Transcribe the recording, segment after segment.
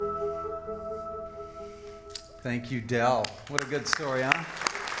Thank you, Dell. What a good story, huh?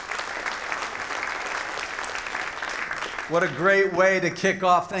 What a great way to kick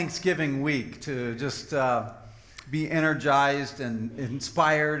off Thanksgiving week, to just be energized and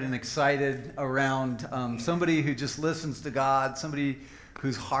inspired and excited around somebody who just listens to God, somebody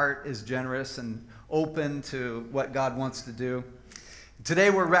whose heart is generous and open to what God wants to do.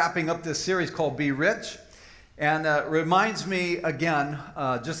 Today we're wrapping up this series called Be Rich. And it reminds me again,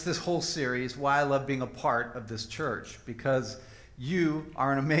 just this whole series, why I love being a part of this church, because you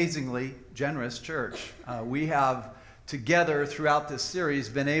are an amazingly generous church. We have together throughout this series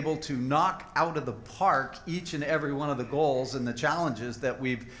been able to knock out of the park each and every one of the goals and the challenges that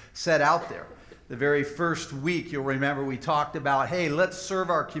we've set out there. The very first week, you'll remember we talked about, hey, let's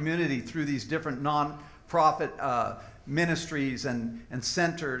serve our community through these different non-profit ministries and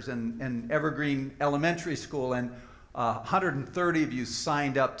centers and Evergreen Elementary School, and 130 of you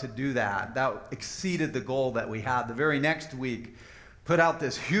signed up to do that. That exceeded the goal that we had. The very next week, put out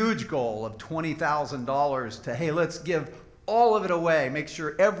this huge goal of $20,000 to, hey, let's give all of it away. Make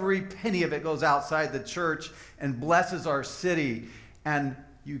sure every penny of it goes outside the church and blesses our city. And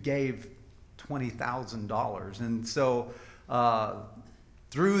you gave $20,000. And so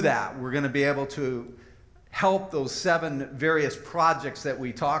through that, we're going to be able to help those 7 various projects that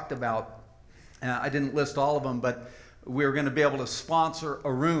we talked about. I didn't list all of them, but we're going to be able to sponsor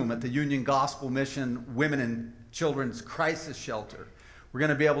a room at the Union Gospel Mission Women and Children's Crisis Shelter. We're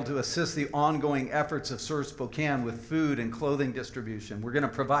going to be able to assist the ongoing efforts of Serve Spokane with food and clothing distribution. We're going to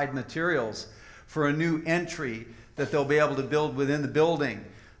provide materials for a new entry that they'll be able to build within the building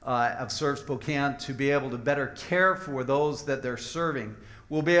of Serve Spokane to be able to better care for those that they're serving.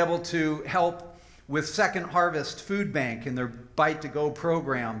 We'll be able to help with Second Harvest Food Bank and their Bite to Go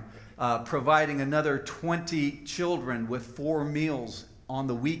program, providing another 20 children with 4 meals on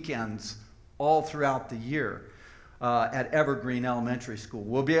the weekends all throughout the year at Evergreen Elementary School.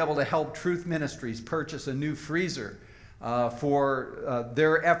 We'll be able to help Truth Ministries purchase a new freezer for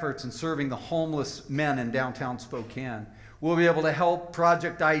their efforts in serving the homeless men in downtown Spokane. We'll be able to help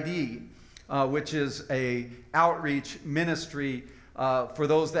Project ID, which is an outreach ministry for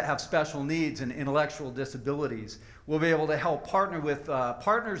those that have special needs and intellectual disabilities. We'll be able to help partner with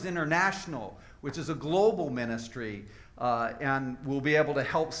Partners International, which is a global ministry, and we'll be able to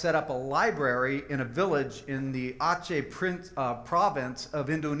help set up a library in a village in the Aceh province of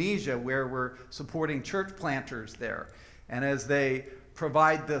Indonesia, where we're supporting church planters there. And as they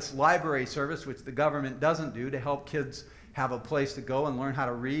provide this library service, which the government doesn't do, to help kids have a place to go and learn how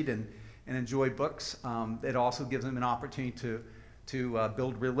to read and enjoy books, it also gives them an opportunity to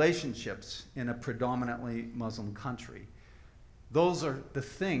build relationships in a predominantly Muslim country. Those are the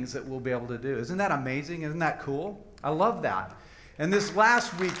things that we'll be able to do. Isn't that amazing? Isn't that cool? I love that. And this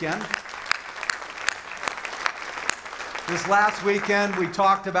last weekend, we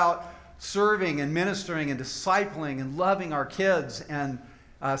talked about serving and ministering and discipling and loving our kids, and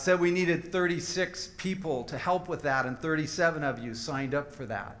said we needed 36 people to help with that, and 37 of you signed up for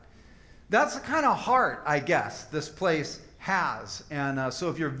that. That's the kind of heart, I guess, this place has. And so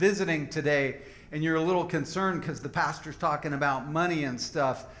if you're visiting today and you're a little concerned because the pastor's talking about money and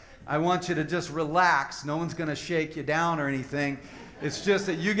stuff, I want you to just relax. No one's going to shake you down or anything. It's just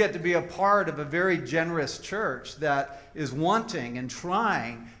that you get to be a part of a very generous church that is wanting and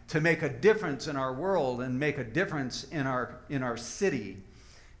trying to make a difference in our world and make a difference in our city.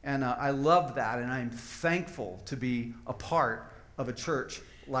 And I love that, and I'm thankful to be a part of a church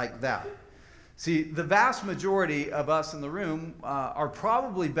like that. See, the vast majority of us in the room are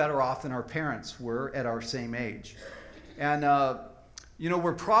probably better off than our parents were at our same age. And,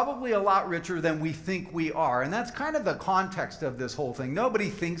 we're probably a lot richer than we think we are. And that's kind of the context of this whole thing. Nobody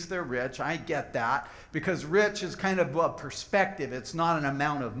thinks they're rich. I get that, because rich is kind of a perspective. It's not an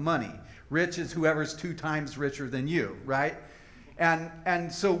amount of money. Rich is whoever's 2 times richer than you, right?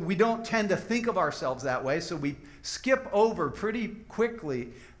 And so we don't tend to think of ourselves that way, so we skip over pretty quickly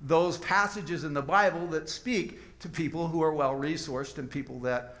those passages in the Bible that speak to people who are well-resourced and people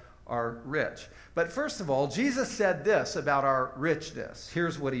that are rich. But first of all, Jesus said this about our richness.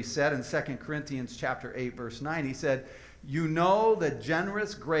 Here's what he said in 2 Corinthians chapter 8, verse 9. He said, "You know the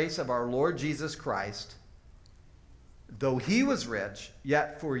generous grace of our Lord Jesus Christ. Though he was rich,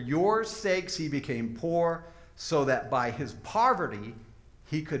 yet for your sakes he became poor, so that by his poverty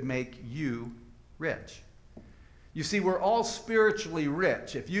he could make you rich." You see, we're all spiritually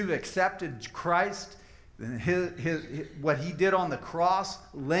rich. If you've accepted Christ, then what he did on the cross,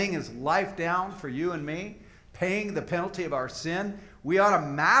 laying his life down for you and me, paying the penalty of our sin, we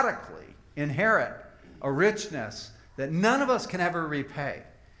automatically inherit a richness that none of us can ever repay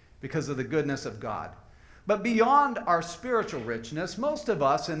because of the goodness of God. But beyond our spiritual richness, most of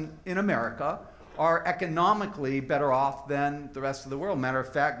us in America are economically better off than the rest of the world. Matter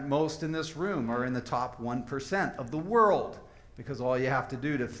of fact, most in this room are in the top 1% of the world, because all you have to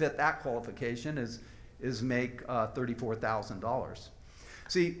do to fit that qualification is make $34,000.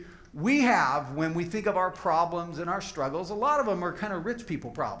 See, we have, when we think of our problems and our struggles, a lot of them are kind of rich people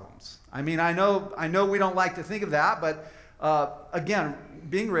problems. I mean, I know we don't like to think of that, but again,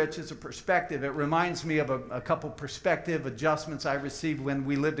 being rich is a perspective. It reminds me of a couple perspective adjustments I received when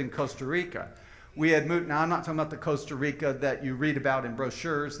we lived in Costa Rica. We had moved, now I'm not talking about the Costa Rica that you read about in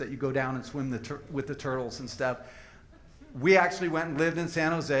brochures, that you go down and swim with the turtles and stuff. We actually went and lived in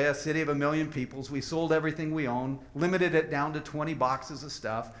San Jose, a city of 1 million people. We sold everything we owned, limited it down to 20 boxes of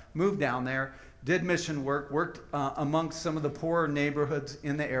stuff, moved down there, did mission work, worked amongst some of the poorer neighborhoods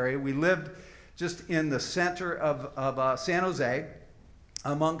in the area. We lived just in the center of San Jose,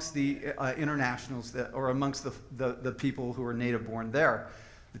 amongst the internationals, or amongst the people who were native born there,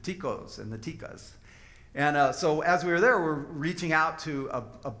 the Ticos and the Ticas. And so as we were there, we're reaching out to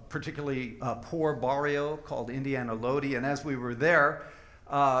a particularly poor barrio called Indiana Lodi. And as we were there,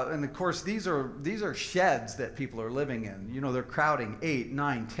 and of course, these are sheds that people are living in. You know, they're crowding 8,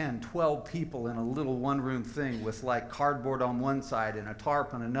 9, 10, 12 people in a little one-room thing with like cardboard on one side and a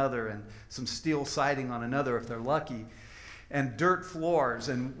tarp on another and some steel siding on another if they're lucky, and dirt floors.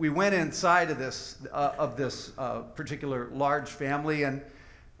 And we went inside of this particular large family, and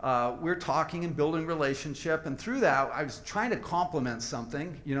we're talking and building relationship, and through that, I was trying to compliment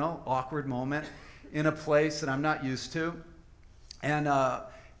something, you know, awkward moment in a place that I'm not used to. And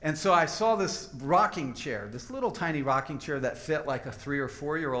so I saw this rocking chair, this little tiny rocking chair that fit like a 3 or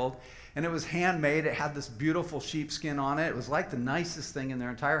 4-year-old, and it was handmade. It had this beautiful sheepskin on it. It was like the nicest thing in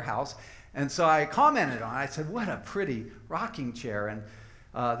their entire house. And so I commented on it. I said, "What a pretty rocking chair." And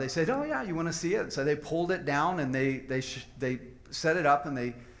they said, "Oh yeah, you want to see it?" So they pulled it down, and they set it up,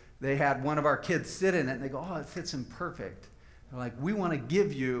 and they had one of our kids sit in it, and they go, "Oh, it fits him perfect." They're like, "We want to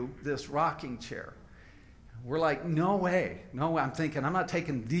give you this rocking chair." We're like, "No way, no way." I'm thinking, I'm not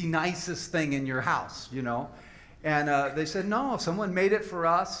taking the nicest thing in your house, you know. And they said, "No, someone made it for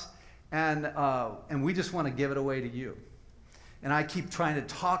us, and we just want to give it away to you." And I keep trying to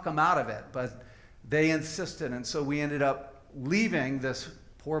talk them out of it, but they insisted, and so we ended up leaving this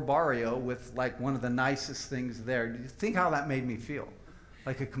poor barrio with like one of the nicest things there. Do you think how that made me feel?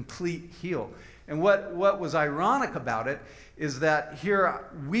 Like a complete heal. And what was ironic about it is that here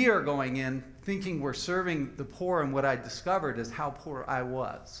we are going in thinking we're serving the poor, and what I discovered is how poor I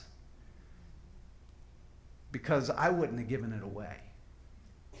was, because I wouldn't have given it away.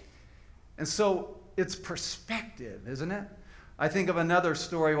 And so it's perspective, isn't it? I think of another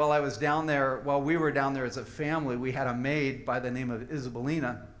story while we were down there as a family. We had a maid by the name of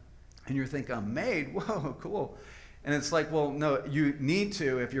Isabelina, and you're thinking, a maid? Whoa, cool. And it's like, well, no, you need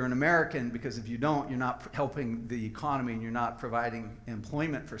to if you're an American, because if you don't, you're not helping the economy, and you're not providing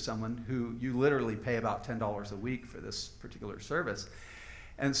employment for someone who you literally pay about $10 a week for this particular service.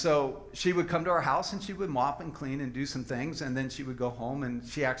 And so she would come to our house, and she would mop and clean and do some things, and then she would go home, and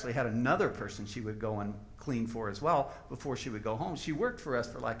she actually had another person she would go and clean for as well before she would go home. She worked for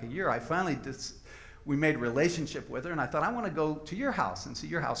us for like a year. We made a relationship with her, and I thought, I want to go to your house and see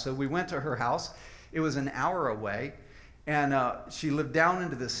your house. So we went to her house. It was an hour away, and she lived down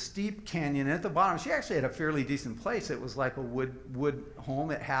into this steep canyon. And at the bottom, she actually had a fairly decent place. It was like a wood home.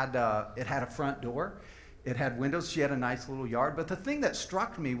 It had a front door. It had windows. She had a nice little yard. But the thing that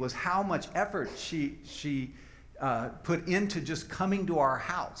struck me was how much effort she put into just coming to our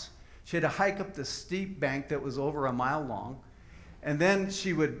house. She had to hike up the steep bank that was over a mile long, and then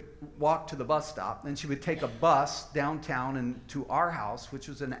she would walk to the bus stop. Then she would take a bus downtown and to our house, which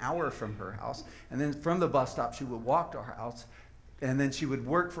was an hour from her house. And then from the bus stop, she would walk to our house. And then she would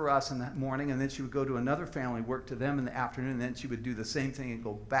work for us in the morning, and then she would go to another family, work to them in the afternoon, and then she would do the same thing and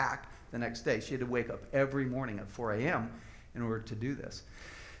go back the next day. She had to wake up every morning at 4 a.m. in order to do this.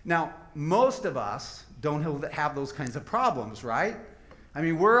 Now, most of us don't have those kinds of problems, right? I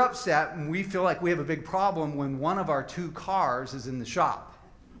mean, we're upset and we feel like we have a big problem when one of our 2 cars is in the shop,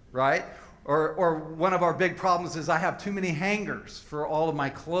 right? Or one of our big problems is I have too many hangers for all of my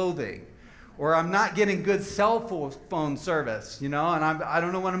clothing. Or I'm not getting good cell phone service, you know, and I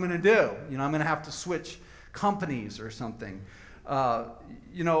don't know what I'm going to do. You know, I'm going to have to switch companies or something.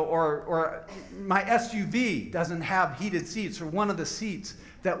 You know, or my SUV doesn't have heated seats, or one of the seats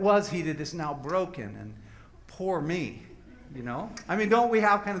that was heated is now broken, and poor me. You know, I mean, don't we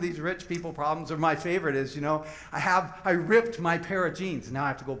have kind of these rich people problems? Or my favorite is, you know, I ripped my pair of jeans. Now I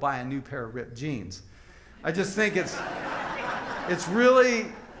have to go buy a new pair of ripped jeans. I just think it's really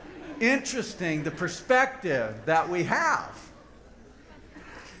interesting, the perspective that we have.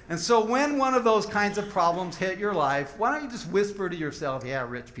 And so when one of those kinds of problems hit your life, why don't you just whisper to yourself, yeah,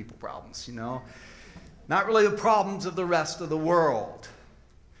 rich people problems, you know? Not really the problems of the rest of the world.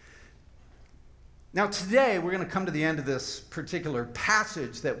 Now today, we're going to come to the end of this particular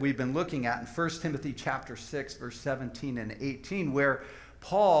passage that we've been looking at in 1 Timothy chapter 6, verse 17 and 18, where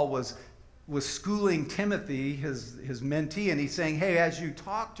Paul was schooling Timothy, his mentee, and he's saying, hey, as you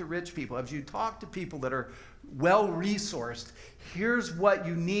talk to rich people, as you talk to people that are well-resourced, here's what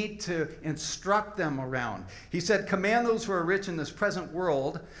you need to instruct them around. He said, command those who are rich in this present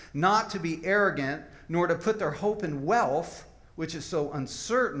world not to be arrogant, nor to put their hope in wealth, which is so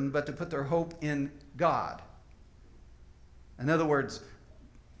uncertain, but to put their hope in God. In other words,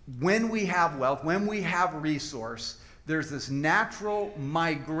 when we have wealth, when we have resource, there's this natural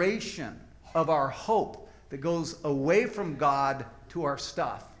migration of our hope that goes away from God to our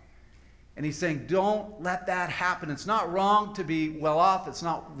stuff. And he's saying, don't let that happen. It's not wrong to be well off. It's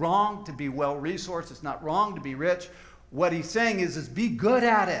not wrong to be well resourced. It's not wrong to be rich. What he's saying is be good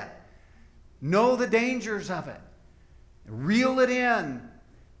at it. Know the dangers of it. Reel it in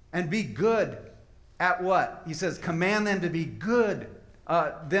and be good at what? He says, command them to be good,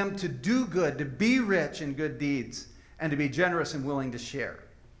 them to do good, to be rich in good deeds, and to be generous and willing to share.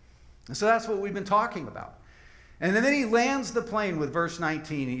 And so that's what we've been talking about. And then he lands the plane with verse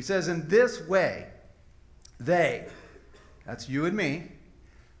 19. He says, in this way, they, that's you and me,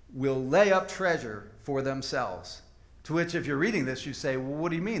 will lay up treasure for themselves. To which, if you're reading this, you say, well, what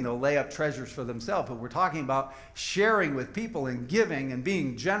do you mean they'll lay up treasures for themselves? But we're talking about sharing with people and giving and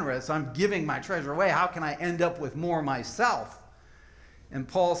being generous. I'm giving my treasure away. How can I end up with more myself? And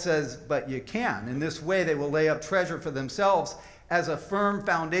Paul says, but you can. In this way, they will lay up treasure for themselves as a firm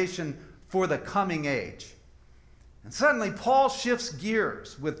foundation for the coming age. And suddenly, Paul shifts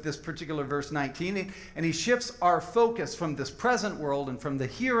gears with this particular verse 19, and he shifts our focus from this present world and from the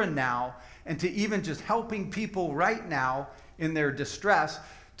here and now, and to even just helping people right now in their distress,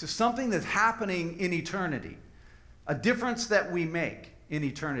 to something that's happening in eternity, a difference that we make in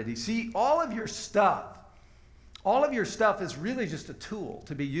eternity. See, all of your stuff is really just a tool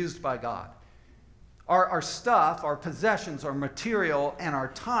to be used by God. Our stuff, our possessions, our material, and our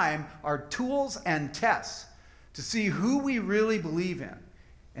time are tools and tests to see who we really believe in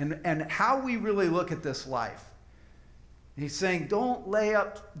and how we really look at this life. And he's saying, don't lay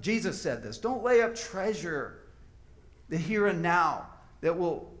up, Jesus said this, don't lay up treasure, the here and now, that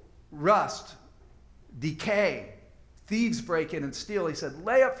will rust, decay, thieves break in and steal. He said,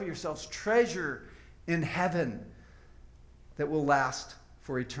 lay up for yourselves treasure in heaven that will last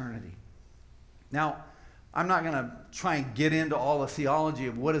for eternity. Now, I'm not going to try and get into all the theology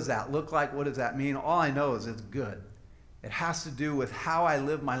of what does that look like, what does that mean. All I know is it's good. It has to do with how I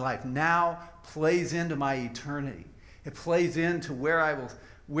live my life now plays into my eternity. It plays into what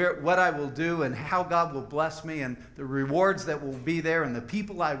I will do and how God will bless me and the rewards that will be there and the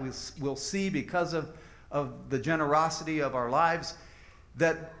people I will see because of the generosity of our lives,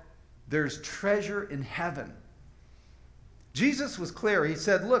 that there's treasure in heaven. Jesus was clear. He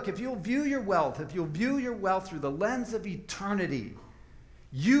said, look, if you'll view your wealth through the lens of eternity,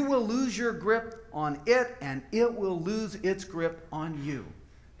 you will lose your grip on it and it will lose its grip on you.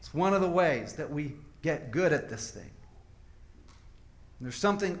 It's one of the ways that we get good at this thing. And there's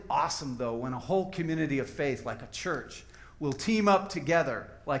something awesome, though, when a whole community of faith, like a church, will team up together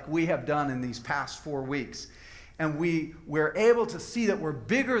like we have done in these past 4 weeks. And we're able to see that we're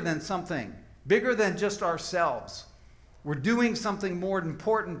bigger than something, bigger than just ourselves. We're doing something more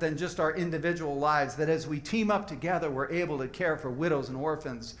important than just our individual lives, that as we team up together, we're able to care for widows and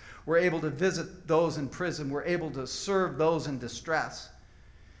orphans. We're able to visit those in prison. We're able to serve those in distress.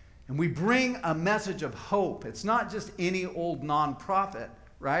 And we bring a message of hope. It's not just any old nonprofit,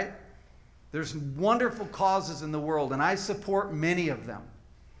 right? There's wonderful causes in the world, and I support many of them.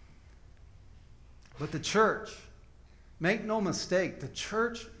 But the church, make no mistake, the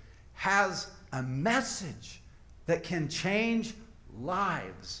church has a message that can change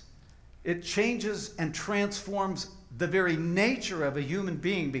lives. It changes and transforms the very nature of a human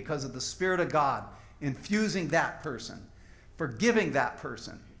being because of the Spirit of God infusing that person, forgiving that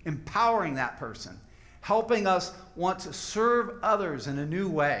person, empowering that person, helping us want to serve others in a new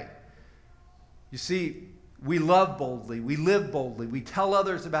way. You see, we love boldly, we live boldly, we tell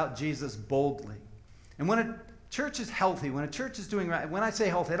others about Jesus boldly. And when a church is healthy, when a church is doing right, when I say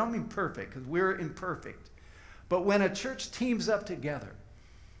healthy, I don't mean perfect, because we're imperfect. But when a church teams up together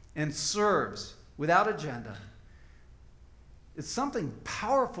and serves without agenda, it's something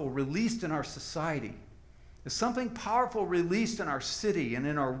powerful released in our society. Is something powerful released in our city and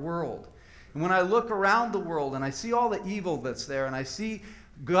in our world. And when I look around the world and I see all the evil that's there, and I see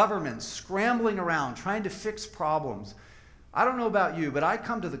governments scrambling around trying to fix problems, I don't know about you, but I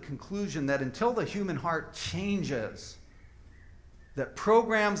come to the conclusion that until the human heart changes, that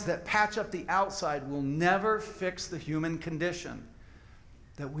programs that patch up the outside will never fix the human condition.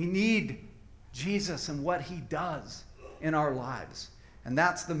 That we need Jesus and what he does in our lives. And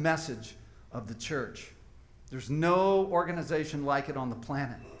that's the message of the church. There's no organization like it on the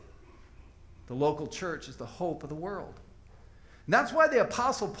planet. The local church is the hope of the world. And that's why the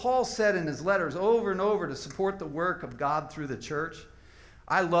Apostle Paul said in his letters over and over to support the work of God through the church.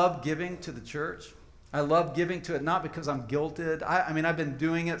 I love giving to the church. I love giving to it, not because I'm guilted. I mean, I've been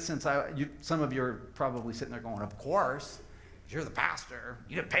doing it since some of you are probably sitting there going, of course, you're the pastor.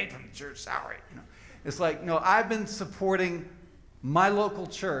 You get paid from the church salary. It's like, no, I've been supporting my local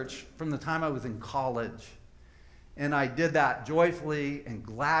church from the time I was in college. And I did that joyfully and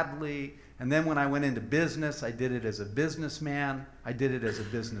gladly. And then when I went into business, I did it as a businessman. I did it as a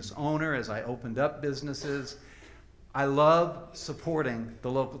business owner, as I opened up businesses. I love supporting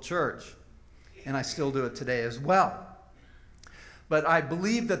the local church. And I still do it today as well. But I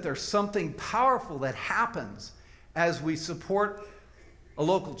believe that there's something powerful that happens as we support a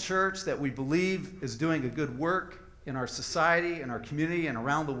local church that we believe is doing a good work in our society, in our community, and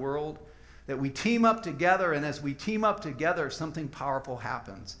around the world. That we team up together, and as we team up together, something powerful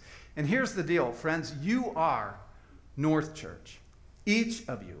happens. And here's the deal, friends. You are North Church. Each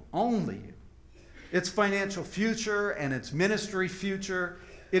of you, only you. Its financial future and its ministry future,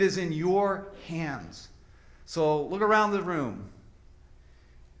 it is in your hands. So look around the room.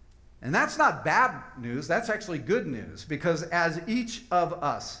 And that's not bad news. That's actually good news. Because as each of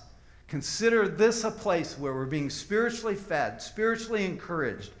us consider this a place where we're being spiritually fed, spiritually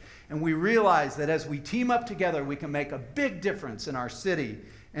encouraged, and we realize that as we team up together, we can make a big difference in our city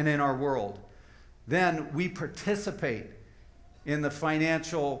and in our world, then we participate in the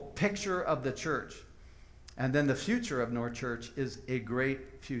financial picture of the church. And then the future of North Church is a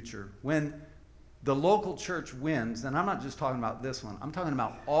great future. When the local church wins, and I'm not just talking about this one, I'm talking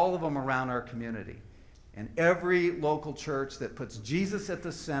about all of them around our community. And every local church that puts Jesus at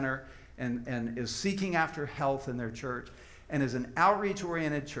the center and is seeking after health in their church and is an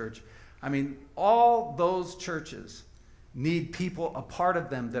outreach-oriented church. I mean, all those churches need people, a part of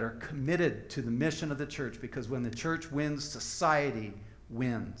them, that are committed to the mission of the church, because when the church wins, society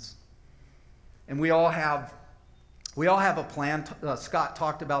wins. And we all have a plan. Scott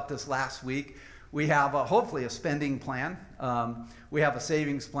talked about this last week. We have hopefully a spending plan. We have a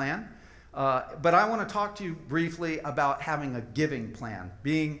savings plan. But I want to talk to you briefly about having a giving plan,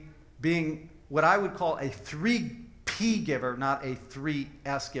 being what I would call a 3P giver, not a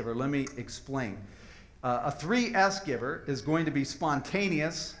 3S giver. Let me explain. A 3S giver is going to be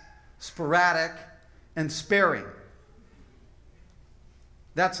spontaneous, sporadic, and sparing.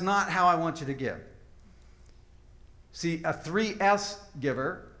 That's not how I want you to give. See, a 3S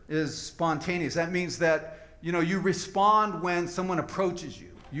giver is spontaneous. That means that, you respond when someone approaches you.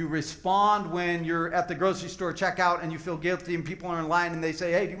 You respond when you're at the grocery store checkout and you feel guilty and people are in line and they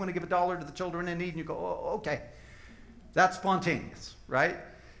say, hey, do you want to give $1 to the children in need? And you go, oh, okay. That's spontaneous, right?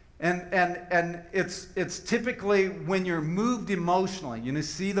 And it's typically when you're moved emotionally. You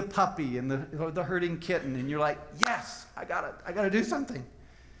see the puppy and the hurting kitten and you're like, yes, I gotta do something.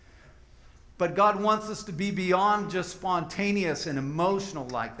 But God wants us to be beyond just spontaneous and emotional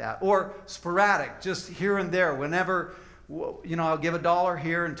like that, or sporadic, just here and there. Whenever, I'll give $1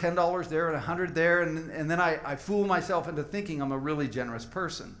 here and $10 there and $100 there, and then I fool myself into thinking I'm a really generous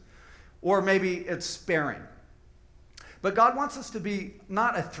person. Or maybe it's sparing. But God wants us to be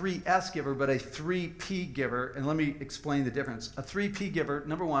not a 3S giver, but a 3P giver. And let me explain the difference. A 3P giver,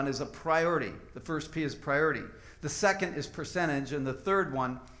 number one, is a priority. The first P is priority. The second is percentage, and the third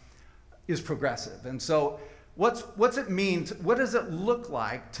one is progressive. And so what's it mean? What does it look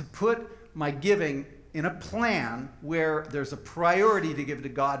like to put my giving in a plan where there's a priority to give to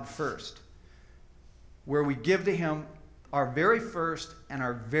God first, where we give to him our very first and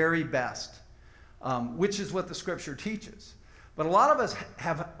our very best, which is what the scripture teaches. But a lot of us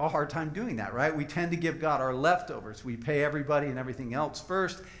have a hard time doing that, right? We tend to give God our leftovers. We pay everybody and everything else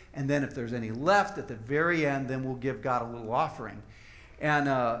first, and then if there's any left at the very end, then we'll give God a little offering. And,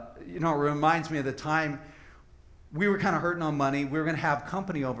 it reminds me of the time we were kind of hurting on money. We were going to have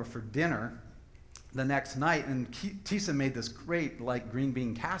company over for dinner the next night, and Tisa made this great, green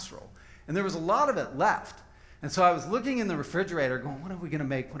bean casserole. And there was a lot of it left. And so I was looking in the refrigerator going, what are we going to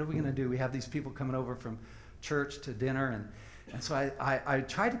make? What are we going to do? We have these people coming over from church to dinner. And so I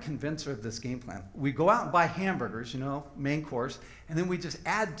tried to convince her of this game plan. We go out and buy hamburgers, main course, and then we just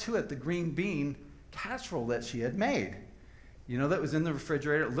add to it the green bean casserole that she had made. That was in the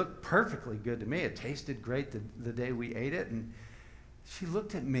refrigerator. It looked perfectly good to me. It tasted great the day we ate it. And she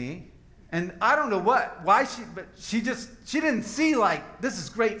looked at me, and I don't know why but she didn't see this is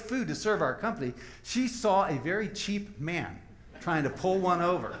great food to serve our company. She saw a very cheap man trying to pull one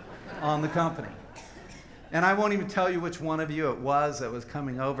over on the company. And I won't even tell you which one of you it was that was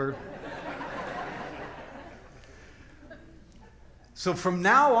coming over. So from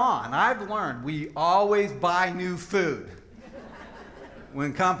now on, I've learned we always buy new food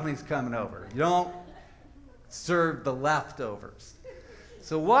when company's coming over. You don't serve the leftovers.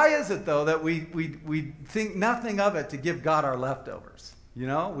 So why is it, though, that we think nothing of it to give God our leftovers?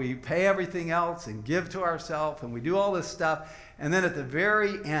 We pay everything else and give to ourselves, and we do all this stuff. And then at the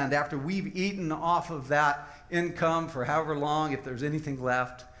very end, after we've eaten off of that income for however long, if there's anything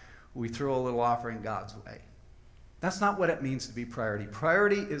left, we throw a little offering God's way. That's not what it means to be priority.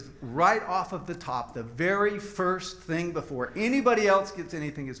 Priority is right off of the top. The very first thing before anybody else gets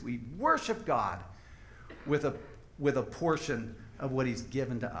anything is we worship God with a portion of what he's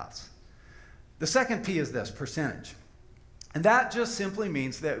given to us. The second P is this, percentage. And that just simply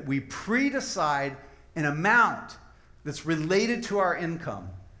means that we pre-decide an amount that's related to our income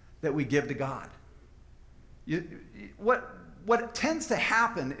that we give to God. What tends to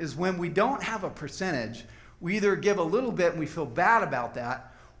happen is when we don't have a percentage, we either give a little bit and we feel bad about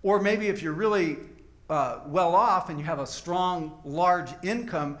that, or maybe if you're really well off and you have a strong, large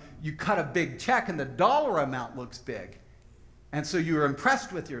income, you cut a big check and the dollar amount looks big. And so you're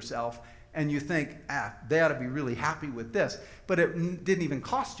impressed with yourself and you think, they ought to be really happy with this. But it didn't even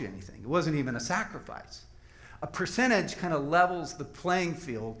cost you anything. It wasn't even a sacrifice. A percentage kind of levels the playing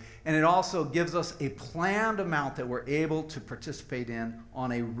field, and it also gives us a planned amount that we're able to participate in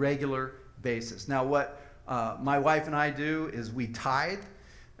on a regular basis. Now, what my wife and I do is we tithe.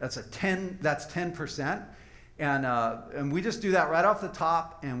 That's 10%. And we just do that right off the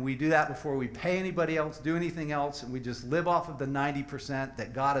top, and we do that before we pay anybody else, do anything else, and we just live off of the 90%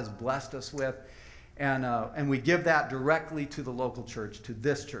 that God has blessed us with. And we give that directly to the local church, to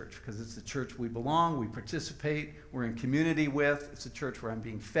this church, because it's the church we belong, we participate, we're in community with. It's a church where I'm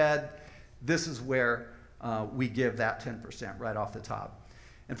being fed. This is where we give that 10% right off the top.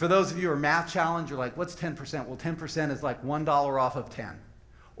 And for those of you who are math challenged, you're like, what's 10%? Well, 10% is like $1 off of 10,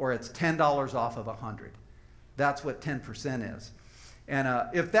 or it's $10 off of 100. That's what 10% is. And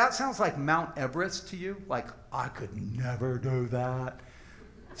if that sounds like Mount Everest to you, like, I could never do that,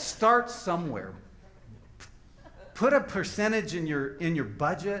 start somewhere. Put a percentage in your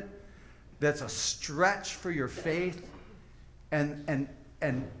budget that's a stretch for your faith, and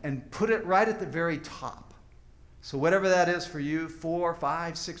put it right at the very top. So whatever that is for you, 4,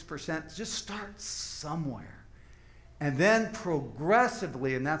 5, 6%, just start somewhere. And then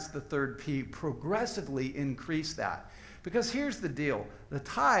progressively, and that's the third P, progressively increase that. Because here's the deal. The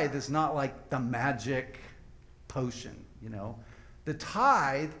tithe is not like the magic potion, The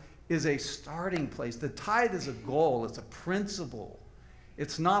tithe is a starting place. The tithe is a goal. It's a principle.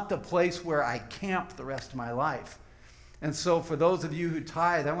 It's not the place where I camp the rest of my life. And so for those of you who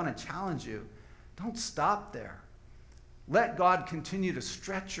tithe, I want to challenge you. Don't stop there. Let God continue to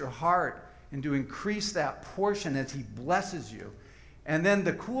stretch your heart and to increase that portion as he blesses you. And then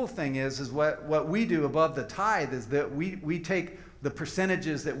the cool thing is what we do above the tithe is that we take the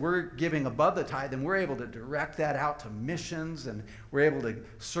percentages that we're giving above the tithe, and we're able to direct that out to missions, and we're able to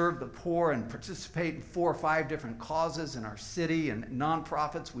serve the poor and participate in 4 or 5 different causes in our city and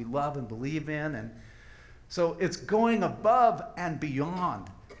nonprofits we love and believe in. And so it's going above and beyond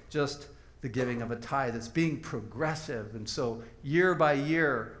just the giving of a tithe. It's being progressive. And so year by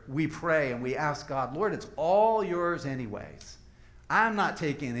year, we pray and we ask God, Lord, it's all yours anyways. I'm not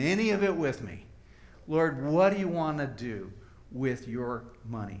taking any of it with me. Lord, what do you want to do with your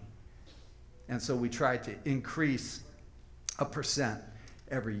money? And so we try to increase 1%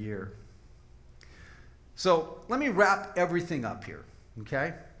 every year. So let me wrap everything up here,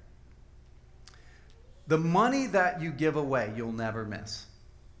 okay? The money that you give away, you'll never miss.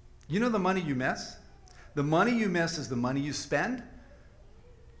 You know the money you miss? The money you miss is the money you spend.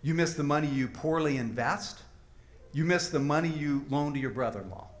 You miss the money you poorly invest. You miss the money you loan to your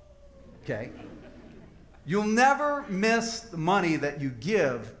brother-in-law, okay? You'll never miss the money that you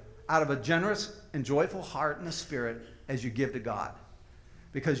give out of a generous and joyful heart and a spirit as you give to God,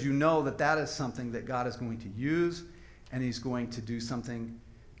 because you know that that is something that God is going to use, and he's going to do something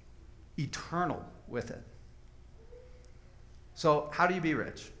eternal with it. So how do you be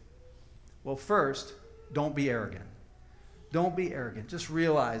rich? Well, first, don't be arrogant. Don't be arrogant. Just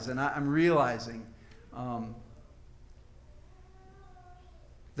realize, and I'm realizing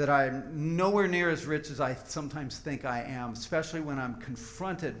that I'm nowhere near as rich as I sometimes think I am, especially when I'm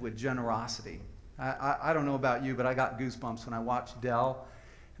confronted with generosity. I don't know about you, but I got goosebumps when I watched Dell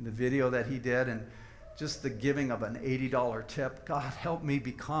and the video that he did, and just the giving of an $80 tip. God, help me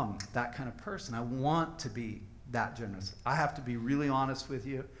become that kind of person. I want to be that generous. I have to be really honest with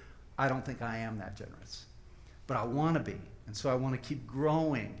you. I don't think I am that generous, but I want to be. And so I want to keep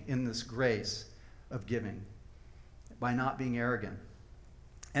growing in this grace of giving by not being arrogant.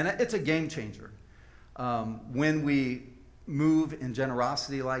 And it's a game changer when we move in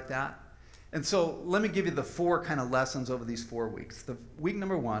generosity like that. And so let me give you the 4 kind of lessons over these 4 weeks. The week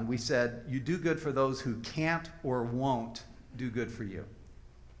number 1, we said, you do good for those who can't or won't do good for you.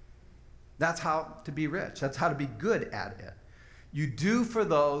 That's how to be rich. That's how to be good at it. You do for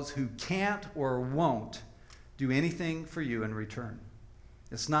those who can't or won't do anything for you in return.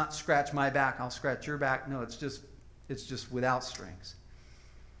 It's not scratch my back, I'll scratch your back. No, it's just without strings.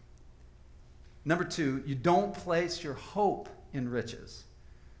 Number 2, you don't place your hope in riches,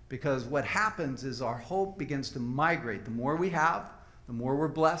 because what happens is our hope begins to migrate. The more we have, the more we're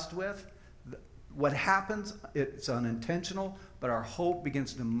blessed with. What happens, it's unintentional, but our hope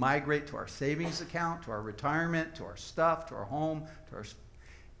begins to migrate to our savings account, to our retirement, to our stuff, to our home,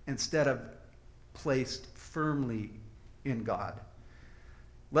 instead of placed firmly in God.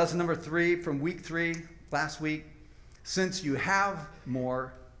 Lesson number 3 from week 3, last week, since you have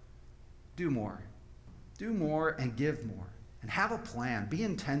more, do more. Do more and give more. And have a plan. Be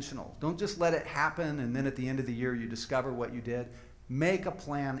intentional. Don't just let it happen and then at the end of the year you discover what you did. Make a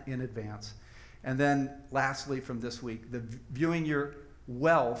plan in advance. And then lastly from this week, the viewing your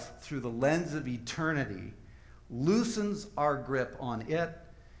wealth through the lens of eternity loosens our grip on it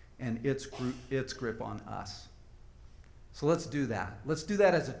and its grip on us. So let's do that. Let's do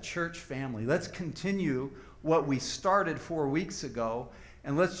that as a church family. Let's continue what we started 4 weeks ago.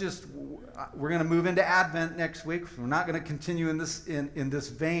 And we're going to move into Advent next week. We're not going to continue in this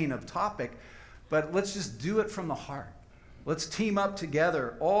vein of topic, but let's just do it from the heart. Let's team up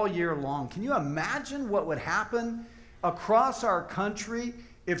together all year long. Can you imagine what would happen across our country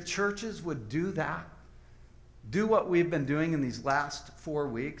if churches would do that? Do what we've been doing in these last 4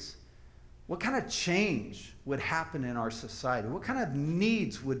 weeks? What kind of change would happen in our society? What kind of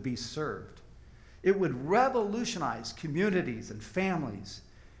needs would be served? It would revolutionize communities and families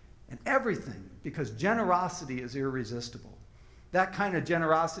and everything, because generosity is irresistible. That kind of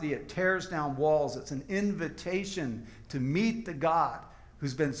generosity, it tears down walls. It's an invitation to meet the God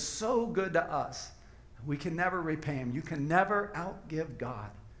who's been so good to us. We can never repay him. You can never outgive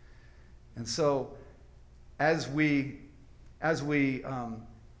God. And so as we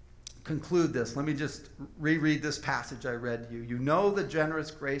conclude this, let me just reread this passage I read to you. You know the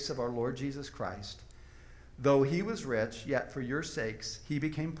generous grace of our Lord Jesus Christ. Though he was rich, yet for your sakes he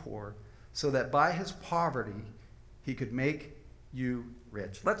became poor, so that by his poverty he could make you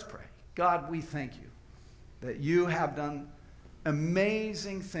rich. Let's pray. God, we thank you that you have done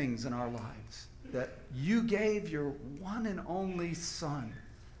amazing things in our lives, that you gave your one and only Son.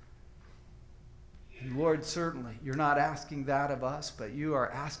 And Lord, certainly, you're not asking that of us, but you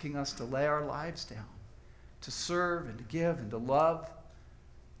are asking us to lay our lives down, to serve and to give and to love,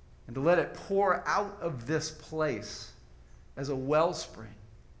 and to let it pour out of this place as a wellspring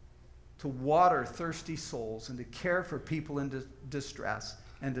to water thirsty souls and to care for people in distress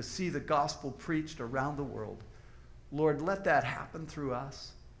and to see the gospel preached around the world. Lord, let that happen through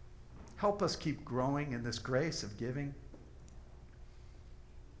us. Help us keep growing in this grace of giving.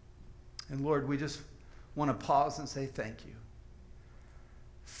 And Lord, we just want to pause and say thank you.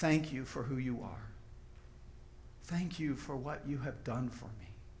 Thank you for who you are. Thank you for what you have done for me.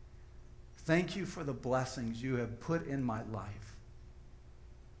 Thank you for the blessings you have put in my life.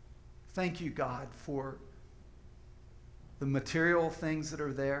 Thank you, God, for the material things that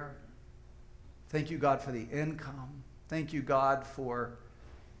are there. Thank you, God, for the income. Thank you, God, for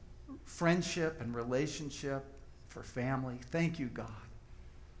friendship and relationship, for family. Thank you, God,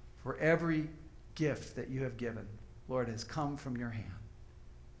 for every gift that you have given, Lord, has come from your hand.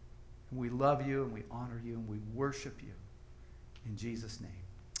 And we love you and we honor you and we worship you. In Jesus'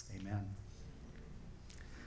 name, amen.